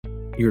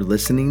You're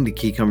listening to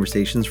Key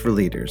Conversations for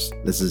Leaders.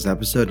 This is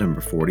episode number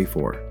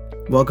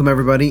 44. Welcome,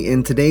 everybody.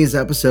 In today's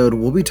episode,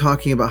 we'll be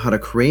talking about how to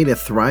create a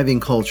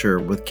thriving culture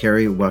with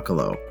Kerry,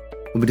 Wekelo.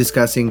 We'll be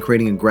discussing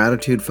creating a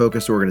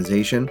gratitude-focused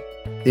organization,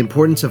 the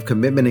importance of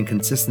commitment and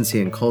consistency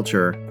in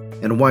culture,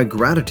 and why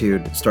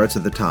gratitude starts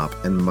at the top,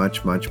 and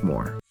much, much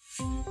more.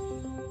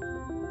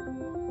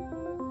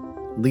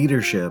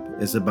 Leadership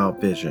is about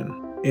vision.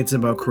 It's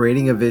about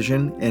creating a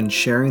vision and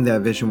sharing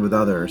that vision with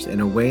others in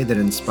a way that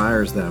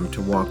inspires them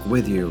to walk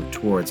with you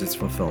towards its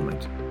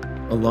fulfillment.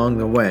 Along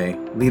the way,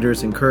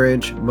 leaders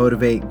encourage,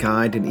 motivate,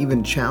 guide, and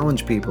even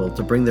challenge people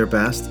to bring their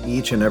best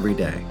each and every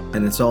day.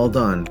 And it's all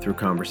done through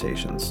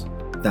conversations.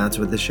 That's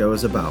what this show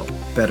is about.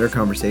 Better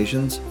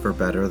conversations for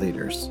better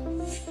leaders.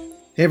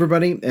 Hey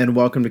everybody, and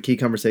welcome to Key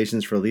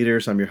Conversations for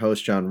Leaders. I'm your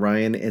host, John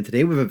Ryan, and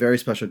today we have a very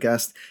special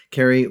guest,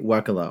 Kerry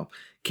Wekelo.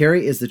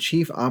 Kerry is the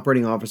Chief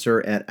Operating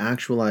Officer at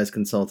Actualize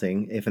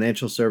Consulting, a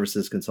financial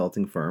services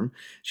consulting firm.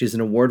 She's an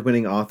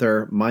award-winning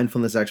author,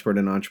 mindfulness expert,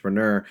 and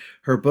entrepreneur.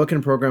 Her book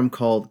and program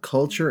called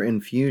Culture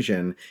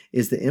Infusion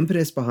is the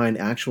impetus behind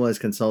Actualize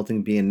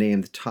Consulting being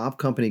named Top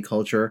Company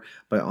Culture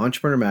by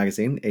Entrepreneur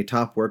Magazine, a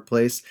top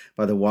workplace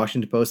by the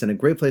Washington Post, and a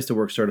great place to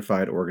work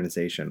certified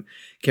organization.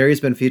 Kerry has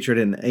been featured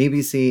in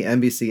ABC,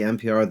 NBC,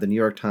 NPR, the New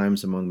York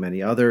Times, among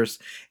many others,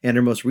 and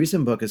her most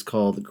recent book is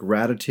called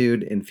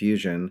Gratitude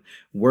Infusion,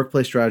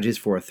 Workplace Strategies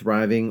for a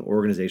Thriving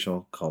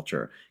Organizational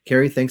Culture.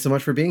 Kerry, thanks so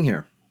much for being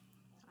here.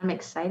 I'm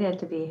excited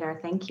to be here.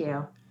 Thank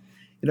you.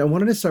 I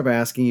wanted to start by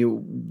asking you,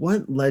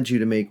 what led you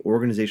to make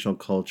organizational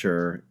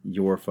culture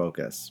your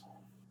focus?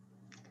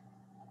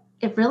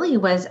 It really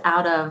was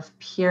out of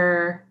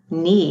pure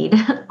need,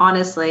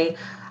 honestly.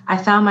 I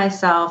found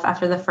myself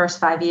after the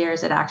first 5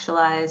 years at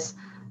Actualize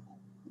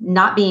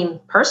not being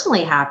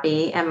personally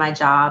happy in my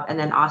job and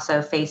then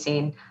also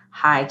facing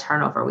high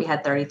turnover. We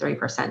had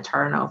 33%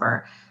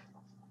 turnover.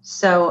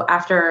 So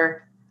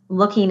after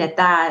looking at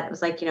that, it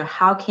was like,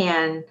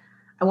 I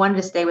wanted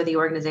to stay with the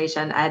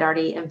organization. I had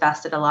already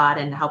invested a lot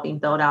in helping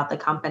build out the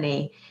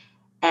company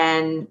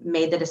and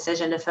made the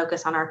decision to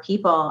focus on our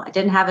people. I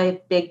didn't have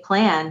a big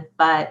plan,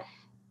 but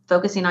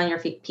focusing on your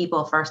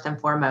people first and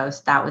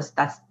foremost, that was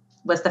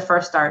the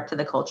first start to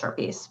the culture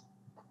piece.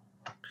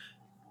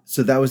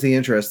 So that was the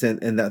interest,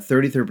 and that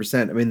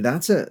 33%. I mean,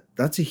 that's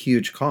a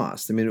huge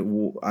cost. I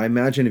mean, I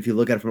imagine if you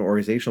look at it from an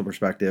organizational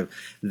perspective,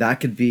 that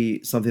could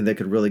be something that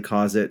could really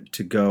cause it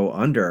to go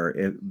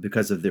under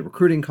because of the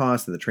recruiting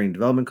costs and the training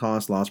development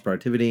costs, lost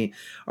productivity.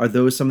 Are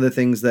those some of the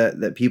things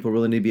that people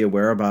really need to be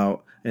aware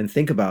about and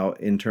think about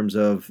in terms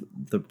of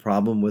the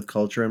problem with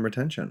culture and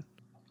retention?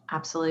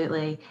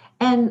 Absolutely.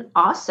 And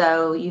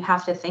also you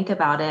have to think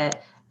about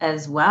it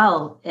as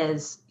well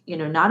as,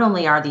 not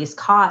only are these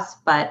costs,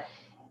 but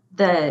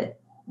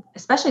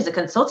especially as a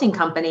consulting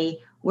company,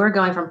 we're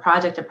going from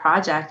project to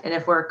project. And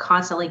if we're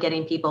constantly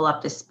getting people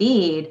up to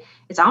speed,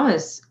 it's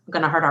almost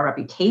going to hurt our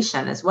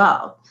reputation as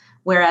well.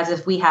 Whereas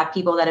if we have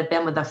people that have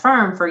been with the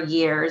firm for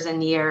years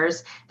and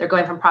years, they're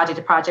going from project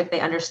to project,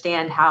 they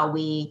understand how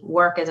we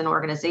work as an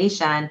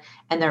organization,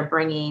 and they're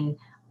bringing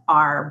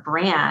our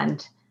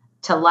brand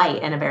to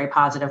light in a very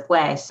positive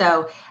way.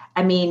 So,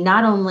 I mean,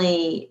 not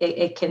only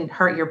it can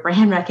hurt your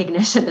brand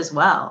recognition as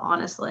well,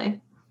 honestly.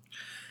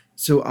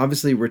 So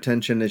obviously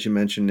retention, as you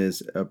mentioned,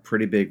 is a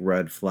pretty big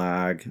red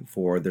flag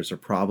for there's a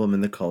problem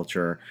in the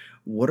culture.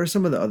 What are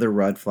some of the other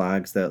red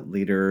flags that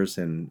leaders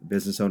and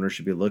business owners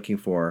should be looking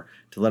for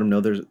to let them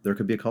know there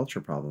could be a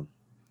culture problem?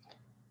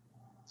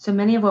 So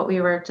many of what we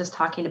were just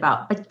talking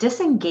about, but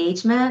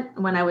disengagement,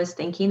 when I was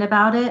thinking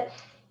about it,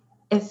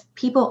 if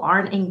people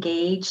aren't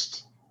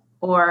engaged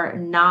or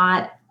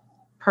not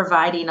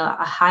providing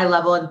a high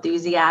level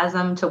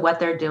enthusiasm to what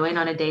they're doing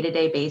on a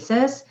day-to-day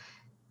basis,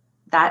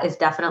 that is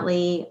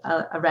definitely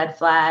a red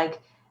flag.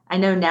 I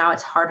know now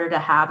it's harder to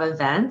have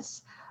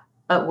events,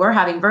 but we're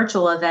having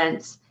virtual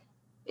events.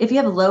 If you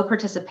have low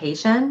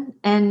participation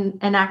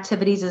and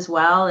activities as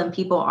well, and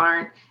people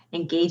aren't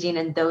engaging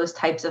in those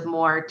types of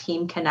more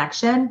team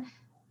connection,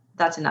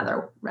 that's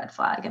another red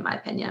flag, in my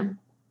opinion.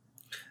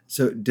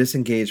 So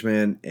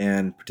disengagement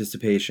and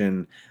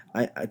participation,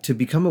 to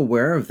become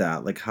aware of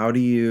that, like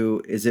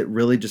is it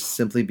really just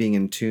simply being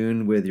in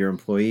tune with your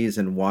employees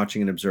and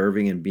watching and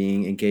observing and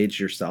being engaged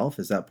yourself?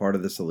 Is that part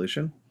of the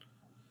solution?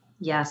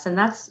 Yes, and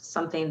that's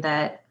something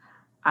that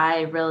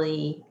I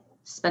really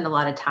spend a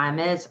lot of time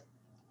is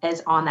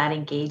on that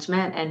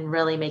engagement and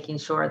really making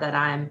sure that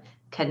I'm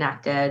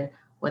connected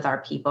with our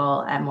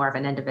people at more of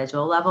an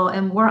individual level.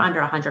 And we're under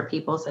 100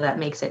 people, so that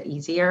makes it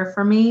easier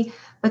for me.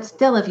 But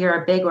still, if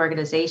you're a big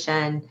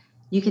organization,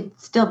 you could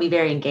still be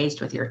very engaged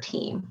with your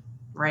team,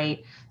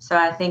 right? So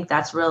I think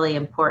that's really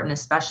important,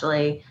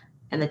 especially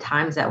in the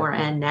times that we're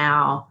in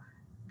now.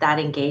 That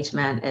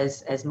engagement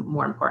is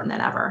more important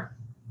than ever.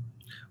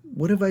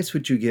 What advice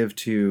would you give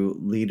to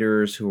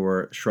leaders who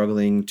are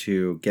struggling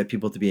to get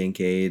people to be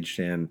engaged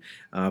and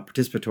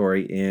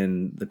participatory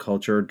in the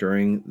culture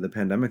during the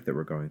pandemic that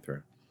we're going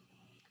through?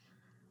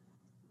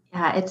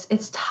 Yeah,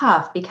 it's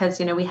tough because,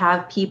 we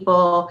have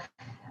people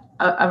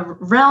a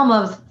realm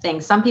of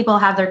things. Some people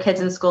have their kids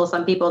in school,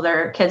 some people,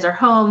 their kids are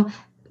home.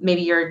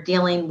 Maybe you're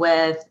dealing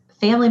with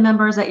family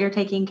members that you're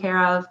taking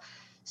care of.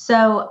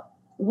 So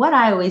what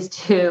I always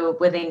do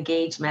with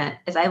engagement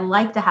is I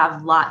like to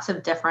have lots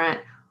of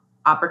different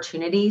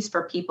opportunities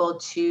for people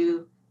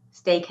to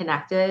stay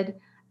connected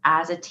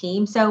as a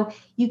team. So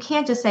you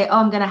can't just say, oh,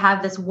 I'm going to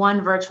have this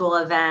one virtual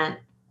event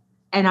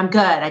and I'm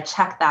good. I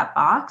check that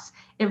box.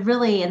 It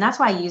really, and that's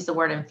why I use the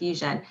word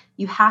infusion.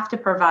 You have to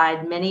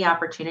provide many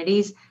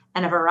opportunities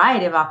and a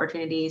variety of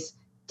opportunities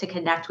to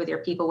connect with your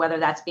people, whether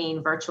that's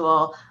being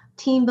virtual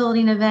team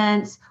building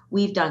events.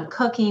 We've done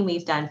cooking,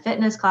 we've done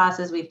fitness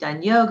classes, we've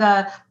done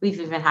yoga, we've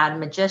even had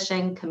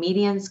magician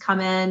comedians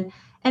come in.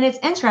 And it's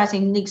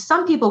interesting, like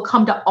some people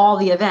come to all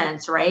the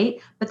events,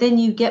 right? But then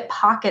you get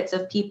pockets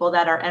of people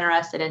that are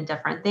interested in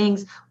different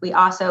things. We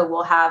also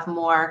will have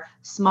more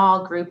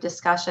small group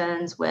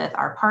discussions with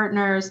our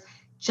partners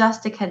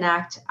just to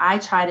connect. I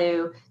try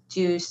to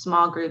do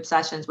small group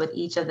sessions with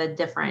each of the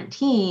different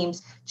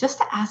teams just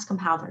to ask them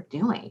how they're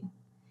doing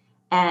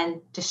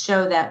and to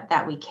show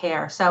that we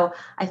care. So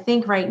I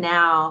think right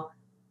now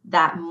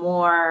that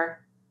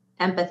more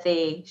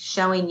empathy,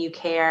 showing you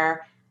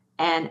care,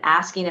 and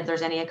asking if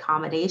there's any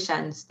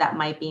accommodations that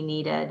might be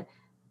needed,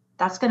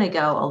 that's going to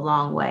go a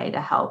long way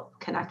to help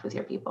connect with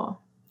your people.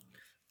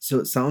 So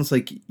it sounds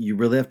like you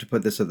really have to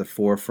put this at the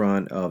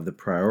forefront of the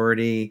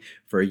priority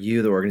for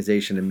you, the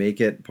organization, and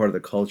make it part of the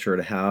culture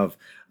to have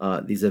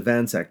these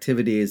events,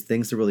 activities,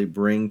 things to really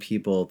bring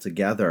people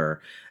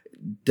together.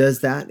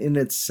 Does that in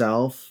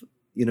itself,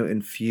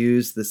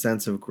 infuse the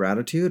sense of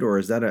gratitude, or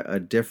is that a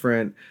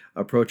different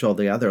approach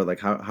altogether? Like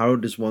how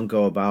does one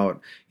go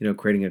about,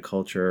 creating a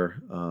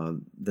culture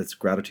that's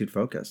gratitude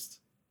focused?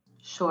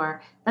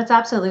 Sure. That's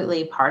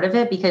absolutely part of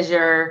it because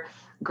you're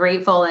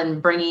grateful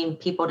and bringing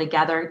people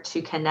together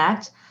to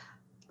connect.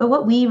 But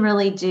what we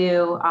really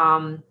do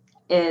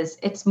is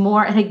it's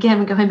more, and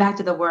again, going back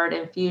to the word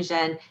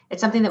infusion, it's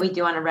something that we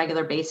do on a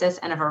regular basis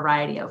in a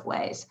variety of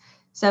ways.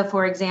 So,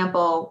 for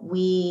example,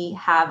 we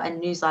have a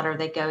newsletter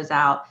that goes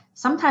out.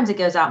 Sometimes it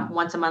goes out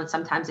once a month,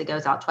 sometimes it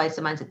goes out twice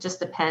a month. It just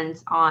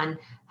depends on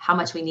how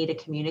much we need to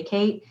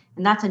communicate.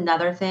 And that's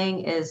another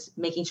thing is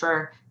making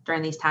sure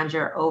during these times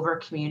you're over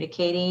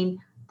communicating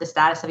the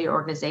status of your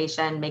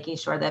organization, making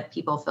sure that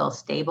people feel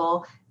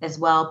stable as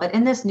well. But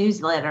in this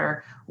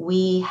newsletter,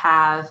 we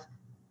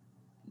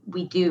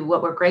do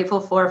what we're grateful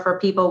for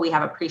people. We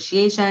have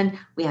appreciation,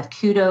 we have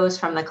kudos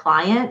from the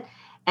client.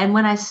 And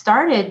when I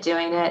started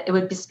doing it, it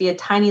would just be a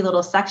tiny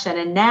little section.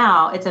 And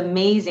now it's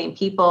amazing.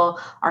 People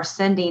are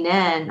sending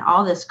in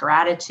all this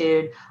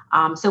gratitude.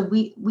 So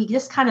we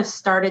just kind of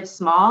started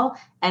small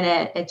and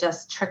it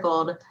just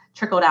trickled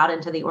out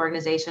into the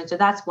organization. So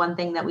that's one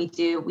thing that we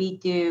do. We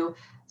do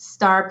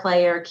star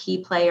player,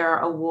 key player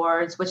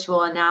awards, which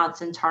we'll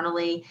announce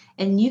internally.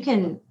 And you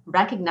can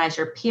recognize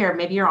your peer.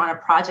 Maybe you're on a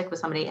project with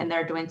somebody and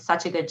they're doing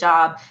such a good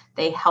job.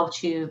 They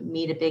helped you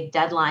meet a big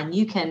deadline.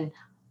 You can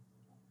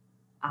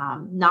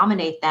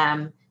nominate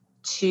them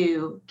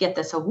to get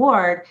this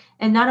award.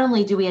 And not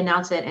only do we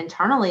announce it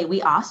internally,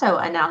 we also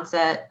announce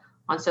it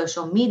on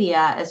social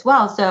media as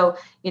well. So,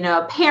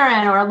 a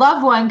parent or a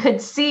loved one could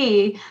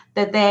see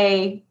that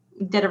they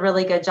did a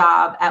really good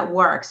job at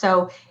work.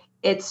 So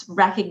it's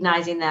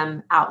recognizing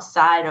them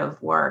outside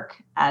of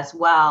work as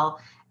well.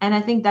 And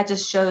I think that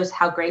just shows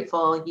how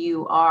grateful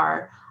you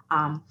are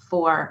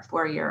for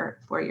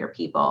your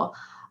people.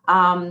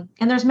 And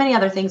there's many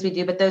other things we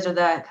do, but those are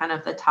the kind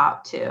of the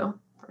top two.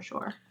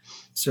 Sure.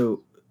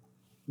 So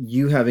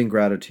you having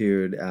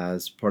gratitude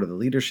as part of the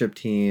leadership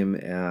team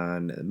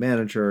and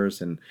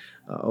managers and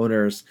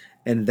owners,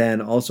 and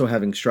then also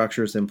having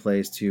structures in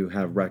place to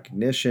have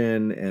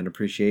recognition and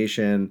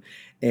appreciation.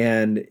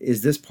 And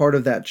is this part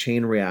of that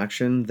chain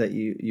reaction that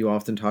you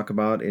often talk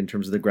about in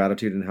terms of the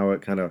gratitude and how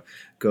it kind of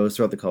goes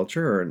throughout the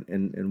culture?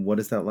 And what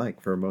is that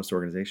like for most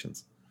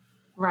organizations?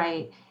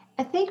 Right.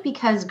 I think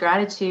because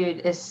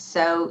gratitude is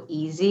so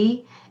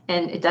easy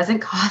and it doesn't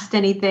cost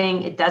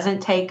anything, it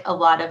doesn't take a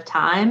lot of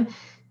time,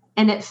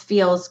 and it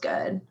feels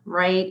good,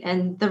 right?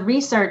 And the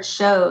research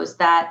shows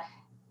that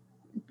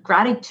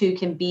gratitude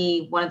can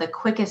be one of the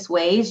quickest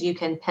ways you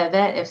can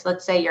pivot. If,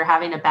 let's say, you're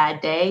having a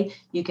bad day,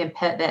 you can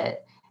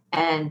pivot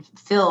and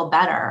feel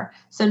better.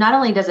 So not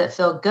only does it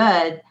feel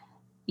good,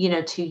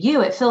 to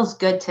you, it feels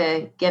good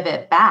to give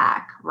it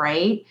back,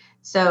 right?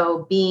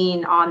 So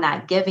being on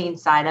that giving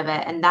side of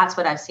it, and that's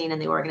what I've seen in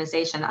the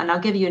organization. And I'll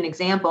give you an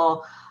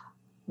example.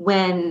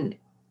 When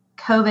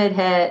COVID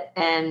hit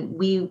and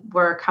we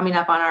were coming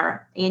up on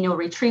our annual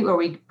retreat where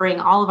we bring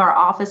all of our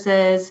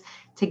offices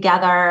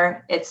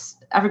together,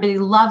 everybody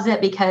loves it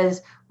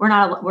because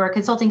we're a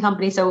consulting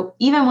company. So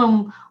even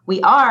when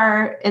we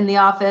are in the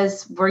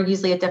office, we're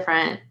usually at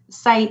different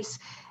sites.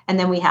 And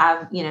then we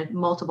have,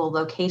 multiple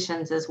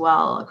locations as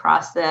well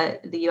across the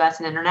US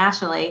and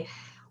internationally.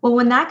 Well,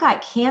 when that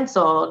got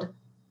canceled,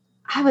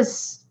 I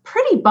was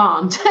pretty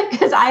bummed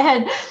because I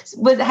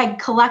had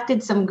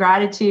collected some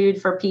gratitude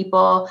for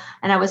people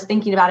and I was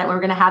thinking about it. We were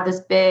going to have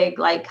this big,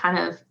 kind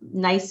of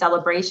nice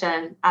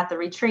celebration at the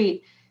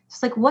retreat.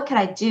 Just like, what could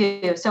I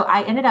do? So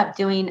I ended up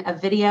doing a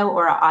video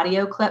or an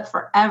audio clip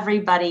for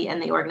everybody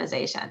in the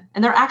organization.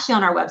 And they're actually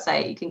on our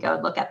website. You can go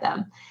and look at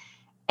them.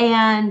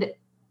 And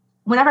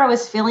whenever I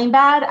was feeling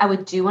bad, I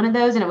would do one of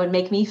those and it would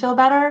make me feel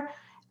better.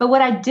 But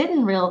what I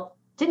didn't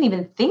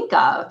even think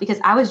of, because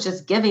I was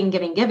just giving,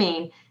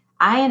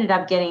 I ended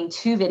up getting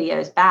 2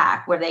 videos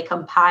back where they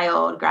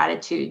compiled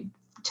gratitude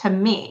to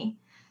me.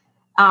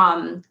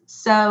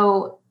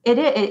 So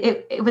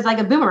it was like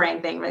a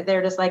boomerang thing, right?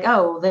 They're just like,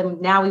 oh,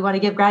 then now we want to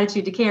give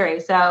gratitude to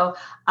Kerry. So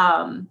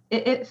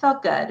it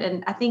felt good.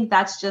 And I think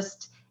that's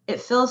just,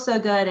 it feels so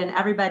good and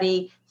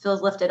everybody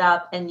feels lifted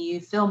up and you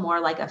feel more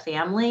like a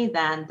family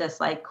than this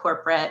like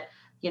corporate,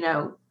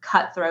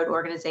 cutthroat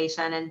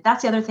organization. And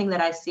that's the other thing that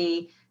I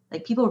see,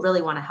 like people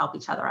really want to help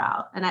each other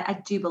out. And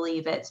I do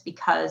believe it's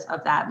because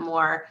of that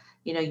more,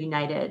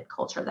 united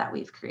culture that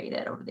we've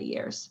created over the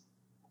years.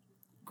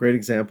 Great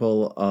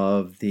example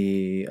of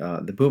the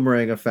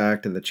boomerang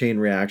effect and the chain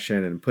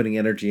reaction and putting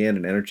energy in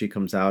and energy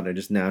comes out and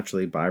just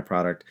naturally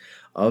byproduct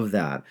of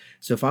that.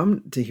 So if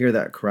I'm to hear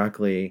that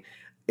correctly,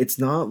 it's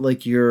not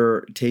like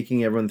you're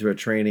taking everyone through a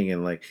training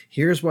and like,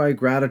 here's why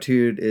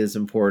gratitude is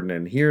important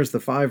and here's the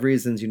 5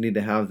 reasons you need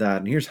to have that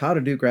and here's how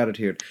to do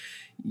gratitude.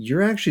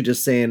 You're actually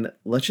just saying,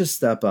 let's just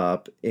step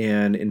up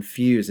and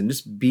infuse and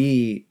just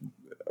be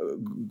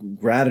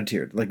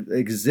gratitude, like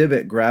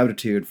exhibit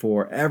gratitude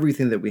for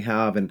everything that we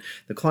have and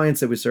the clients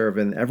that we serve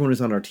and everyone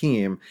who's on our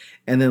team,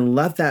 and then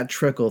let that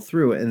trickle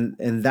through.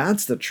 And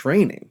that's the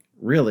training,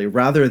 really,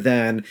 rather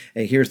than,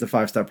 hey, here's the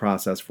 5-step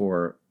process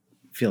for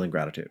feeling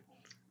gratitude.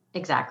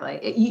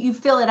 Exactly. You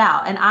fill it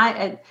out. And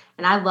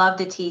I love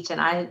to teach.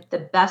 And the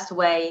best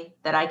way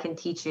that I can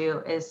teach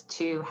you is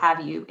to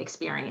have you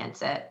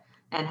experience it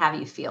and have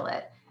you feel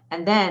it.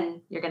 And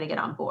then you're going to get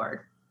on board.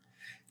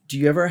 Do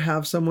you ever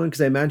have someone,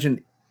 because I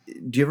imagine,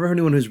 do you ever have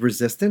anyone who's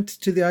resistant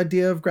to the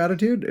idea of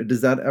gratitude? Or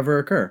does that ever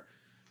occur?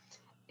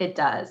 It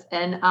does.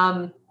 And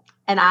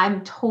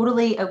I'm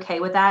totally okay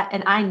with that.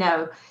 And I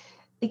know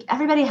like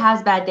everybody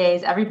has bad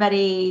days.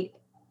 Everybody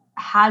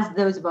has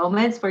those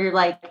moments where you're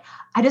like,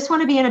 I just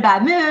want to be in a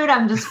bad mood.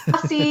 I'm just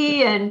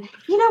fussy. And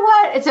you know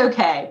what? It's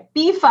okay.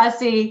 Be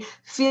fussy.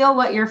 Feel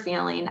what you're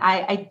feeling.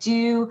 I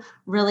do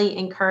really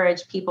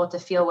encourage people to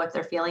feel what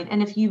they're feeling.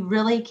 And if you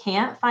really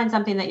can't find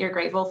something that you're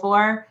grateful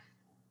for,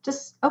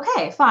 just,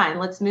 okay, fine,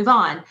 let's move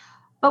on.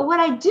 But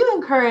what I do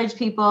encourage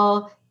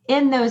people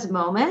in those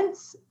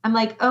moments, I'm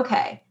like,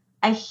 okay,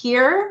 I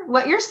hear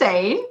what you're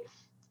saying.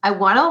 I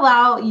want to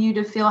allow you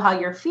to feel how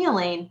you're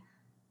feeling.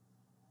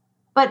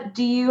 But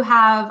do you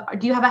have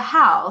a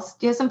house?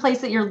 Do you have some place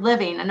that you're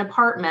living, an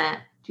apartment?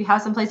 Do you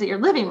have some place that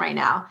you're living right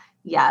now?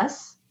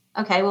 Yes.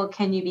 Okay, well,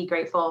 can you be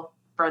grateful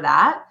for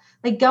that?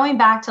 Like going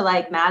back to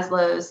like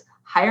Maslow's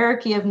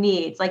hierarchy of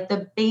needs, like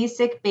the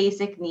basic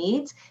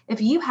needs. If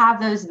you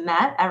have those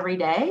met every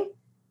day,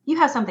 you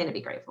have something to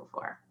be grateful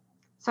for.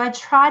 So I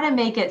try to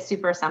make it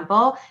super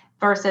simple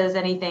versus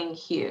anything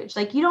huge.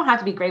 Like you don't have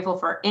to be grateful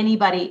for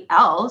anybody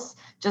else,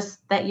 just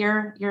that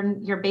your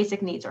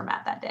basic needs are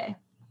met that day.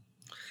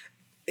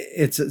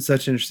 It's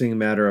such an interesting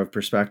matter of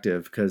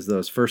perspective because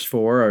those first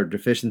 4 are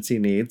deficiency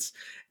needs.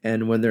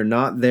 And when they're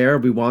not there,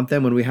 we want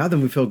them. When we have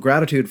them, we feel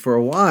gratitude for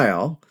a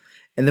while.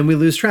 And then we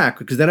lose track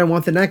because then I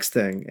want the next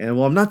thing. And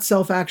well, I'm not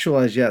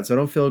self-actualized yet, so I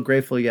don't feel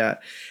grateful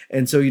yet.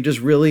 And so you just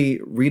really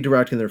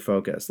redirecting their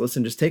focus.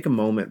 Listen, just take a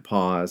moment,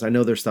 pause. I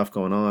know there's stuff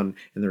going on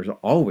and there's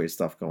always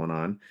stuff going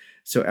on.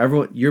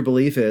 So your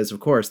belief is,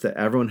 of course, that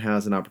everyone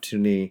has an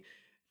opportunity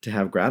to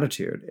have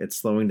gratitude. It's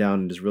slowing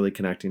down and just really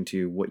connecting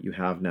to what you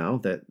have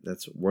now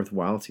that's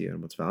worthwhile to you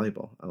and what's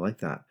valuable. I like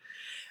that.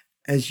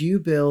 As you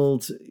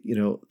build,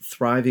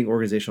 thriving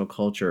organizational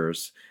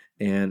cultures,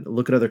 and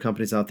look at other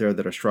companies out there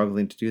that are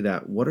struggling to do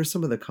that, what are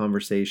some of the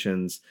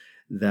conversations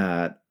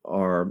that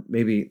are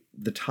maybe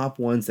the top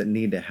ones that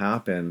need to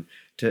happen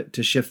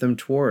to shift them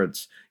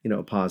towards,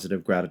 a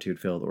positive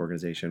gratitude-filled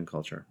organization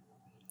culture?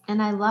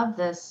 And I love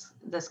this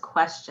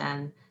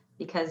question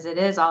because it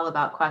is all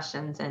about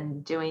questions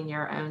and doing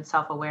your own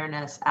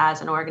self-awareness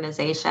as an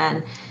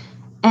organization.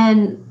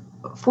 And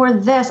for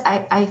this,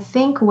 I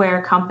think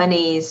where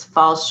companies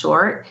fall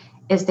short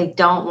is they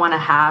don't want to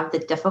have the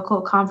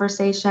difficult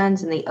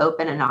conversations and the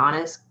open and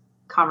honest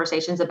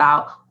conversations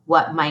about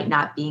what might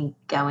not be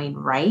going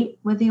right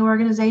with the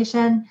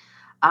organization.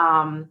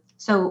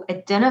 So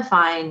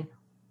identifying,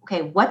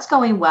 okay, what's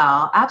going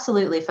well,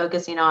 absolutely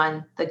focusing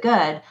on the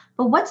good,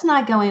 but what's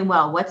not going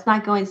well, what's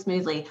not going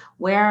smoothly,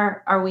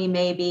 where are we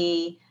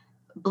maybe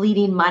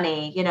bleeding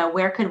money,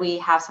 where could we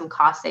have some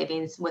cost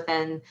savings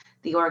within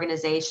the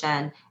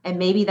organization? And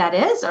maybe that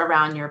is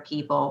around your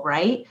people,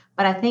 right?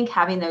 But I think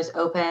having those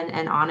open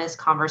and honest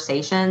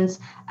conversations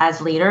as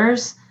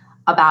leaders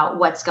about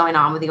what's going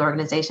on with the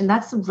organization,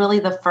 that's really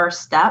the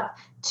first step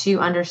to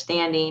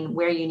understanding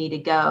where you need to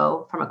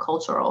go from a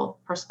cultural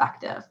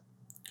perspective.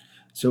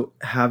 So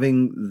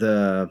having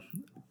the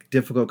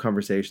difficult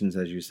conversations,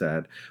 as you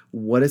said,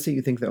 what is it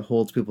you think that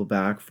holds people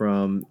back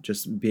from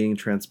just being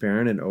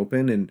transparent and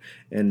open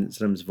and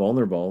sometimes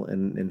vulnerable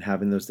and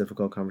having those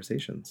difficult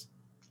conversations?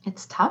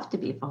 It's tough to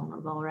be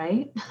vulnerable,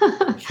 right? Yeah,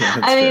 that's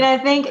I mean, fair. I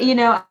think,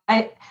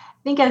 I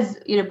think as,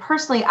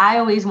 personally, I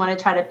always want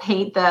to try to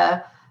paint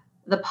the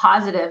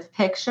positive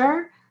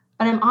picture,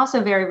 but I'm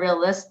also very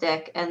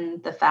realistic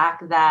in the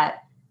fact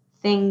that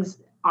things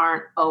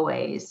aren't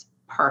always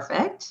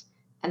perfect,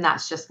 and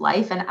that's just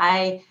life. And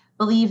I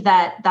believe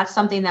that that's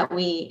something that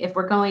if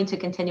we're going to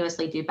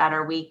continuously do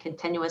better, we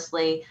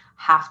continuously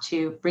have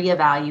to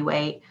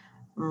reevaluate,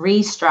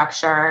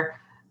 restructure,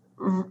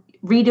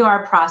 redo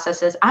our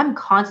processes. I'm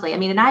constantly, I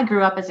mean, and I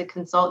grew up as a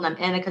consultant.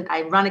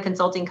 I run a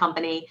consulting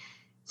company.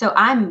 So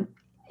I'm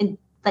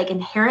like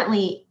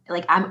inherently,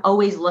 like I'm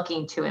always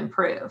looking to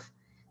improve.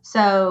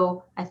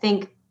 So I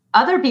think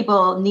other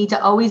people need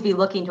to always be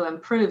looking to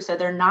improve so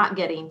they're not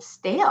getting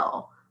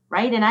stale,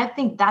 right? And I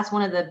think that's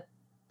one of the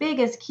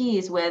biggest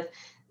keys with,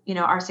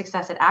 our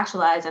success at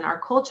Actualize and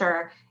our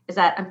culture is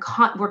that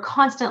we're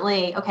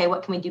constantly, okay,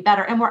 what can we do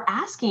better? And we're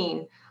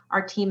asking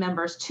our team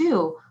members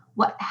too,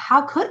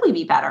 how could we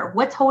be better?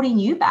 What's holding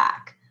you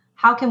back?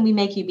 How can we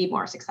make you be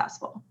more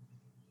successful?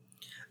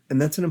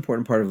 And that's an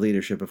important part of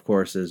leadership, of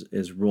course,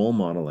 is role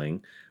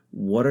modeling.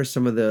 What are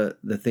some of the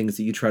things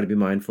that you try to be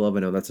mindful of? I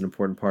know that's an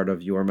important part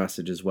of your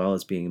message as well,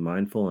 as being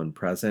mindful and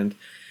present,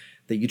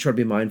 that you try to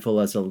be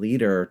mindful as a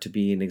leader to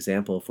be an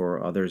example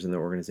for others in the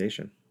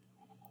organization.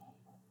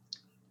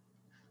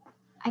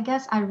 I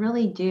guess I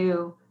really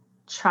do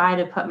try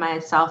to put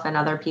myself in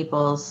other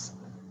people's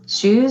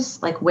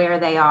shoes, like where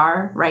they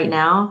are right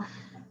now.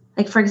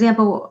 Like, for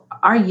example,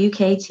 our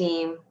UK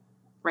team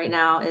right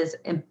now is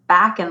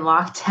back in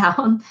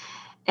lockdown,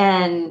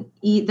 and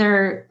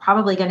they're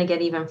probably going to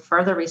get even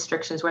further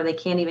restrictions where they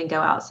can't even go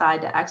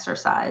outside to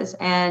exercise.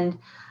 And,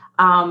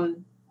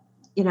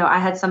 I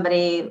had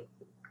somebody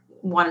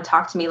want to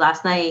talk to me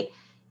last night,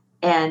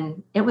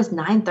 and it was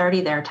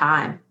 9:30 their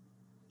time.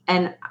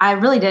 And I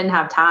really didn't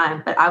have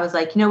time, but I was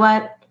like, you know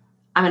what?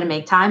 I'm going to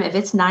make time. If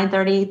it's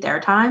 9:30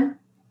 their time,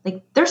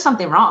 like there's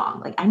something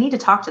wrong. Like I need to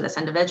talk to this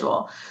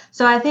individual.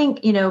 So I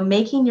think,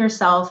 making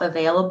yourself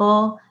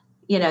available,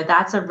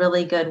 that's a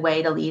really good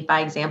way to lead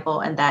by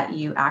example, and that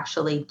you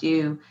actually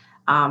do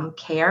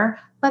care.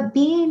 But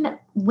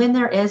when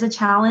there is a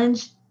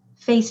challenge,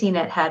 facing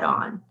it head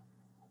on.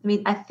 I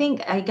mean, I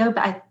think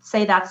I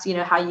say that's,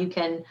 how you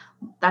can,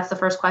 that's the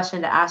first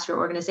question to ask your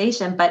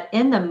organization. But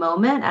in the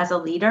moment as a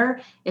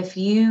leader, if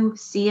you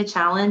see a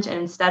challenge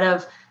and instead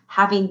of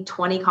having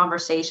 20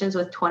 conversations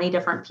with 20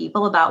 different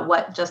people about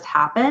what just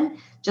happened,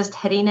 just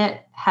hitting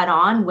it head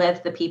on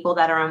with the people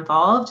that are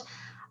involved.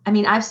 I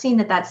mean, I've seen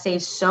that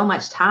saves so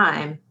much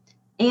time,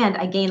 and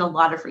I gain a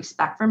lot of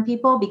respect from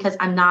people because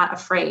I'm not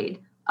afraid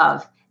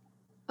of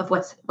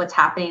what's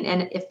happening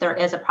and if there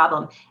is a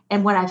problem.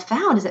 And what I've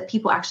found is that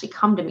people actually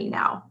come to me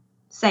now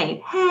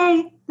saying,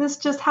 hey, this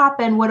just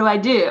happened, what do I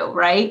do,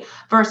 right?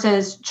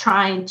 Versus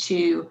trying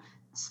to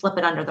slip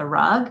it under the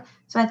rug.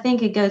 So I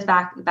think it goes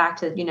back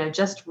to,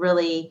 just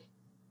really,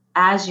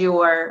 as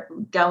you're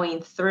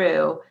going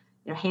through,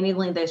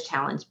 handling those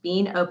challenges,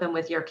 being open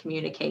with your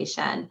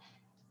communication,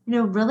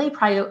 really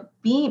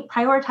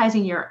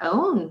prioritizing your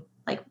own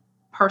like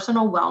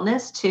personal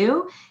wellness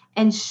too,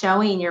 and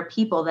showing your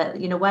people that,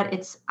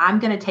 I'm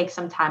going to take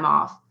some time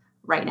off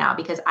right now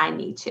because I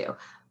need to.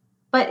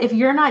 But if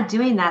you're not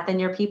doing that, then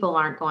your people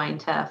aren't going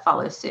to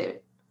follow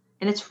suit.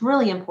 And it's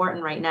really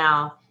important right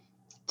now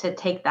to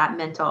take that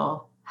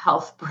mental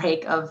health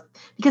break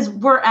because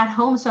we're at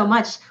home so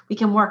much, we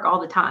can work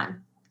all the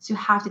time. So you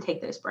have to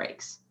take those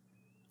breaks.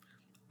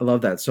 I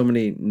love that. So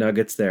many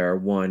nuggets there.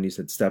 One, you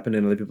said stepping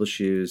in other people's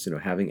shoes,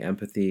 having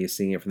empathy,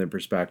 seeing it from their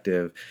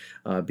perspective,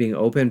 being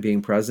open,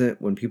 being present.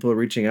 When people are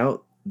reaching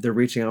out, they're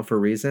reaching out for a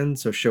reason.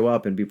 So show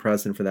up and be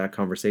present for that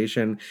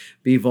conversation.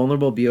 Be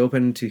vulnerable, be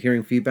open to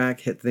hearing feedback,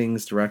 hit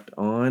things direct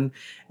on,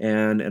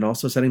 and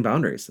also setting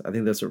boundaries. I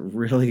think those are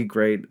really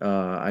great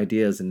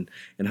ideas and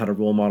how to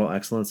role model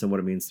excellence and what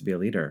it means to be a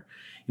leader.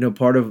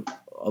 Part of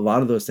a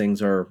lot of those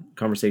things are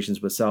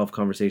conversations with self,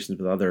 conversations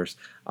with others.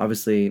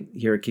 Obviously,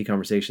 here at Key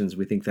Conversations,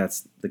 we think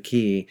that's the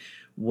key.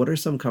 What are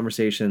some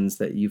conversations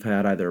that you've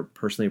had either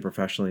personally or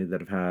professionally that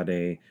have had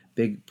a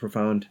big,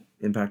 profound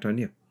impact on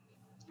you?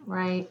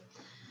 Right.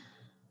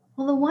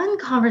 Well, the one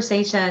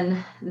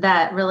conversation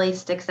that really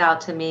sticks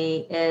out to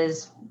me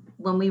is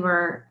when we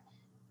were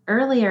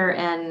earlier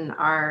in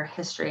our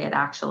history at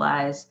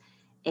Actualize,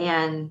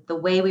 and the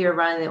way we were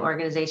running the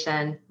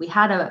organization, we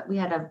had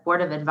a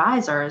board of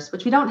advisors,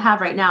 which we don't have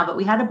right now, but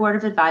we had a board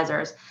of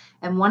advisors,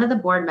 and one of the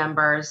board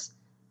members,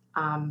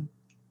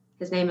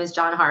 his name is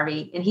John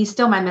Harvey, and he's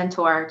still my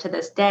mentor to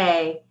this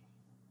day.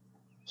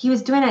 He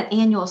was doing an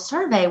annual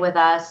survey with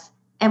us,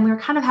 and we were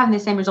kind of having the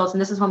same results.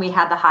 And this is when we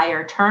had the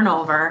higher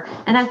turnover.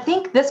 And I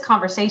think this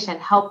conversation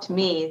helped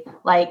me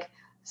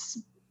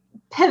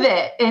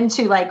pivot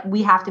into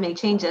we have to make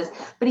changes.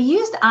 But he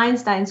used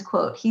Einstein's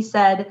quote. He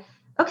said,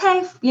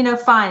 okay,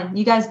 fine.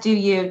 You guys do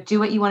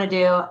what you want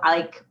to do.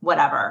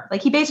 Whatever.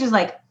 He basically was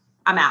like,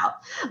 I'm out.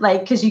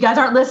 Cause you guys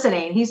aren't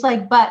listening. He's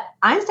like, but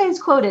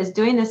Einstein's quote is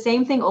doing the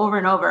same thing over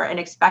and over and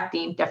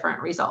expecting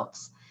different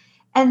results.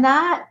 And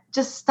that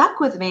just stuck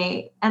with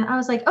me. And I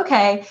was like,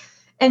 okay.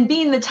 And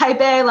being the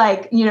type A,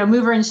 like,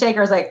 mover and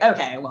shaker is like,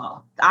 okay,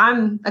 well,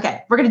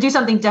 we're going to do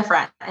something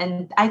different.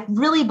 And I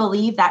really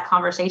believe that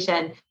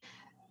conversation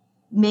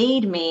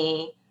made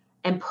me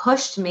and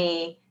pushed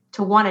me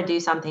to want to do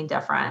something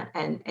different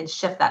and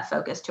shift that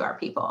focus to our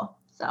people.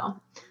 So.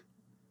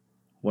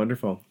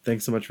 Wonderful.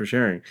 Thanks so much for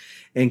sharing.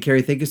 And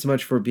Kerry, thank you so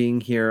much for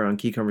being here on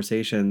Key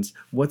Conversations.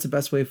 What's the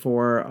best way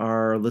for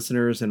our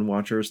listeners and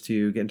watchers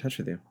to get in touch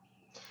with you?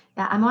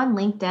 Yeah, I'm on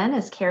LinkedIn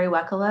as Kerry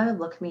Wekelo.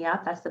 Look me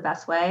up. That's the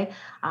best way.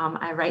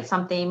 I write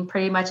something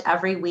pretty much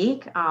every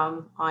week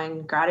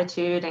on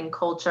gratitude and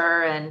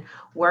culture and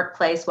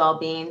workplace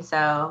well-being.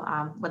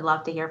 So would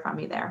love to hear from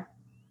you there.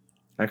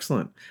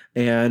 Excellent.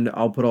 And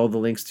I'll put all the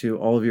links to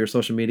all of your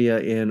social media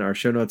in our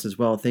show notes as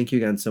well. Thank you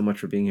again so much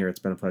for being here. It's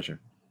been a pleasure.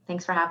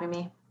 Thanks for having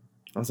me.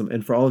 Awesome.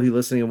 And for all of you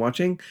listening and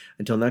watching,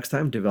 until next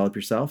time, develop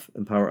yourself,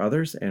 empower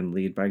others, and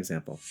lead by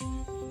example.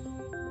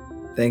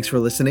 Thanks for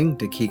listening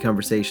to Key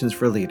Conversations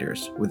for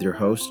Leaders with your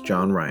host,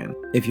 John Ryan.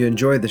 If you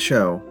enjoyed the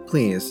show,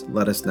 please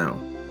let us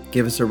know.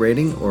 Give us a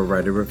rating or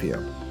write a review.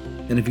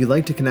 And if you'd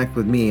like to connect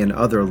with me and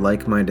other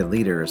like-minded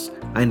leaders,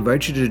 I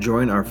invite you to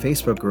join our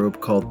Facebook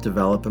group called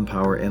Develop,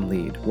 Empower, and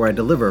Lead, where I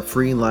deliver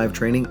free live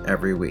training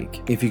every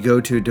week. If you go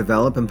to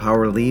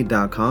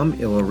developempowerlead.com,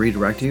 it will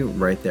redirect you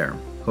right there.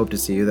 Hope to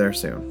see you there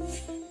soon.